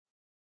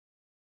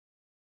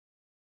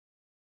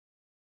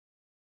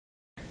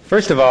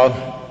First of all,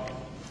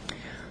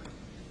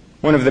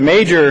 one of the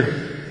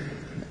major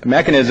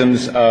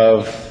mechanisms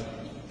of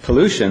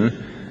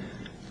pollution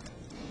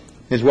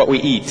is what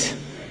we eat.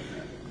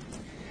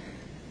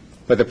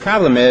 But the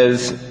problem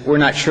is we're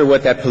not sure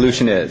what that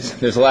pollution is.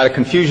 There's a lot of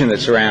confusion that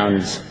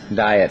surrounds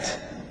diet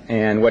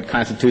and what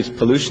constitutes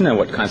pollution and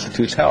what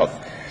constitutes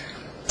health.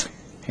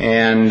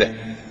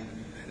 And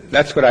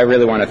that's what I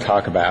really want to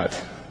talk about.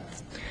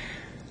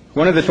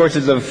 One of the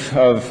sources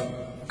of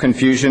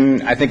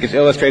confusion, I think, is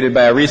illustrated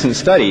by a recent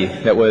study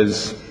that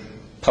was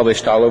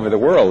published all over the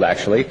world,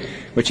 actually,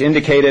 which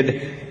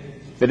indicated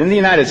that in the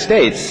United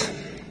States,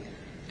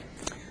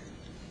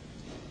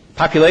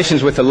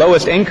 populations with the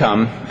lowest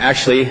income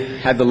actually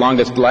had the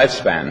longest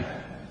lifespan.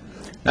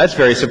 That's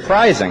very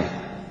surprising.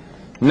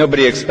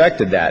 Nobody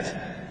expected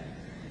that.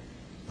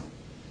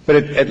 But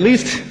it at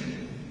least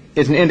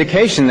is an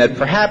indication that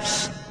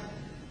perhaps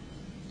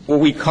what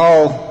we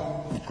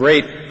call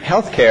great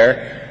health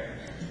care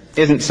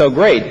isn't so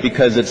great,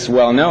 because it's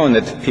well known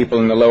that people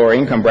in the lower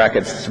income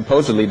brackets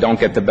supposedly don't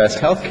get the best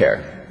health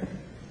care.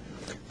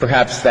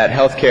 Perhaps that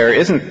health care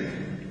isn't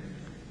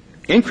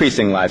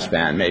increasing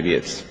lifespan, maybe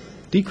it's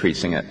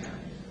decreasing it.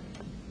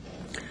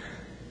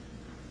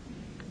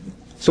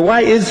 So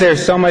why is there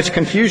so much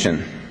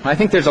confusion? I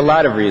think there's a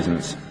lot of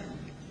reasons.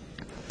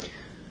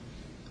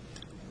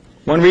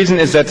 One reason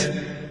is that,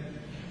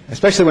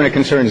 especially when it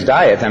concerns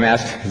diet, I'm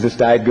asked, is this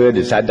diet good?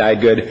 Is that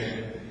diet good?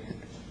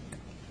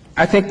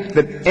 I think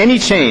that any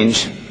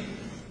change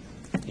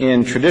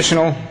in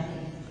traditional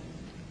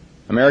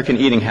American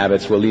eating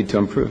habits will lead to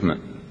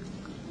improvement.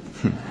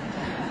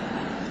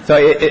 So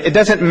it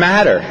doesn't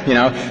matter,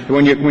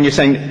 when you're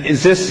saying,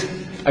 is this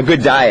a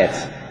good diet?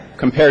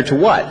 Compared to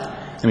what?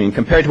 I mean,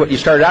 compared to what you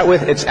started out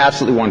with, it's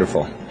absolutely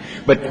wonderful.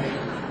 But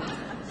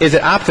is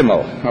it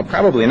optimal? Well,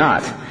 probably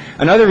not.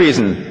 Another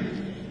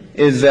reason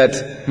is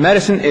that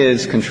medicine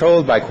is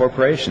controlled by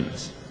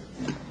corporations.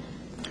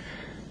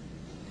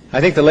 I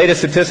think the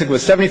latest statistic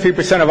was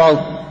 73% of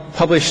all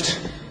published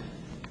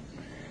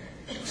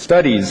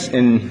studies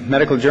in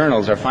medical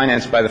journals are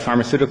financed by the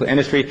pharmaceutical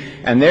industry,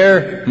 and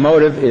their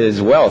motive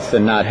is wealth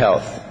and not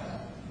health.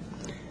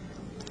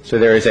 So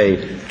there is a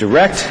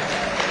direct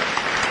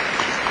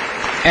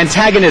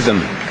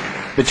antagonism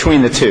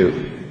between the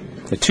two.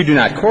 The two do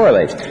not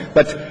correlate.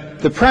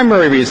 But the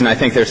primary reason I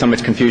think there's so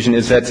much confusion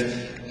is that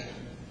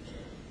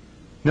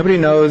nobody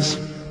knows,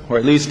 or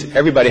at least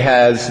everybody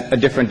has, a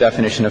different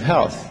definition of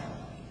health.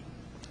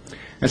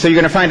 And so you're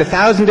going to find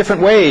 1,000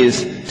 different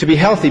ways to be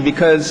healthy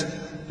because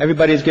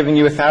everybody is giving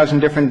you 1,000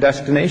 different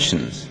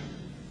destinations.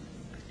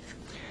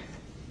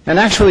 And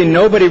actually,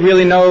 nobody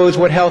really knows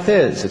what health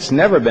is. It's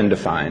never been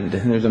defined.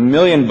 And there's a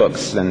million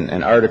books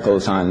and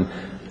articles on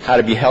how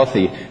to be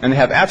healthy, and they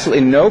have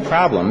absolutely no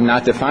problem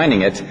not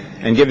defining it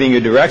and giving you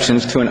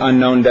directions to an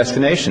unknown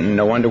destination.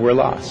 No wonder we're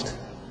lost.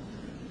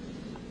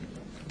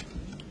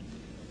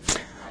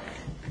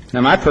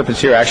 Now, my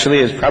purpose here actually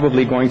is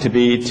probably going to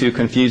be to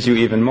confuse you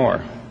even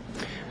more.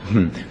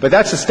 But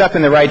that's a step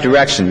in the right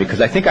direction, because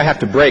I think I have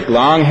to break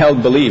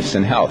long-held beliefs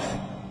in health.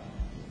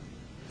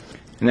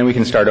 And then we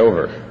can start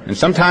over. And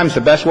sometimes the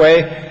best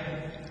way,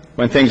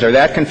 when things are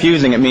that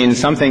confusing, it means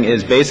something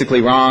is basically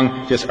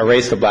wrong, just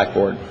erase the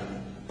blackboard,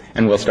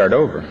 and we'll start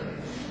over.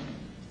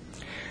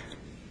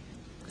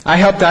 I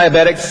help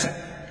diabetics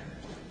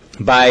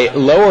by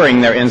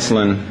lowering their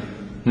insulin,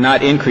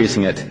 not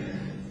increasing it,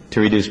 to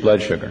reduce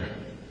blood sugar.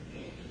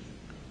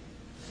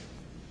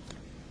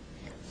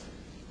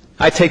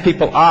 I take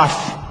people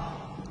off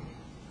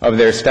of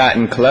their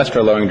statin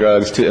cholesterol-lowering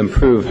drugs to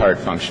improve heart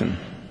function.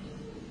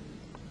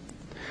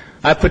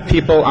 I put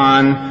people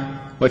on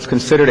what's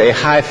considered a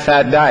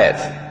high-fat diet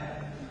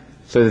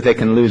so that they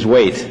can lose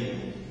weight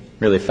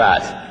really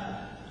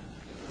fat.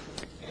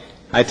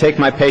 I take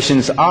my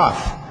patients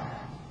off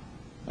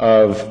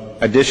of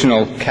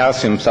additional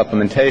calcium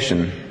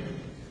supplementation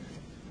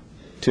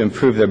to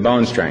improve their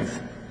bone strength.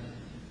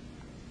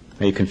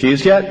 Are you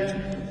confused yet?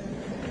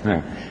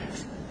 No.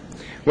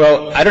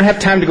 Well, I don't have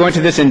time to go into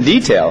this in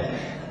detail.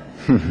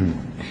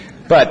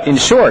 But in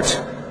short,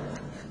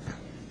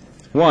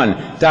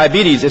 1,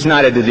 diabetes is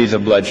not a disease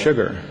of blood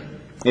sugar.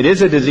 It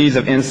is a disease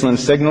of insulin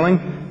signaling.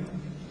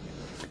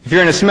 If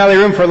you're in a smelly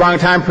room for a long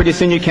time, pretty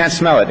soon you can't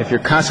smell it. If you're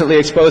constantly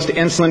exposed to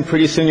insulin,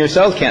 pretty soon your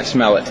cells can't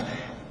smell it.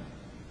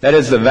 That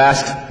is the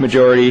vast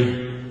majority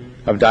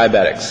of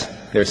diabetics.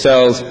 Their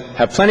cells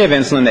have plenty of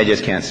insulin, they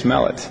just can't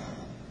smell it.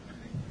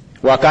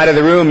 Walk out of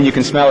the room and you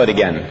can smell it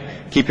again.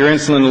 Keep your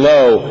insulin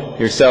low,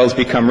 your cells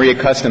become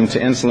reaccustomed to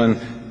insulin,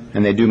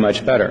 and they do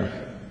much better.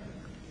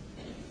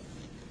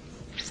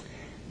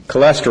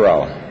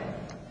 Cholesterol.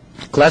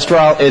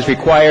 Cholesterol is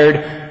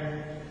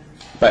required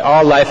by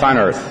all life on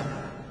Earth.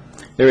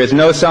 There is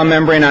no cell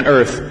membrane on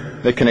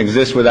Earth that can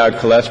exist without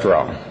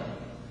cholesterol.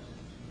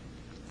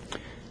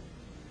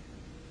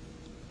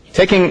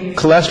 Taking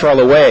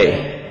cholesterol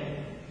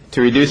away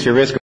to reduce your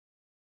risk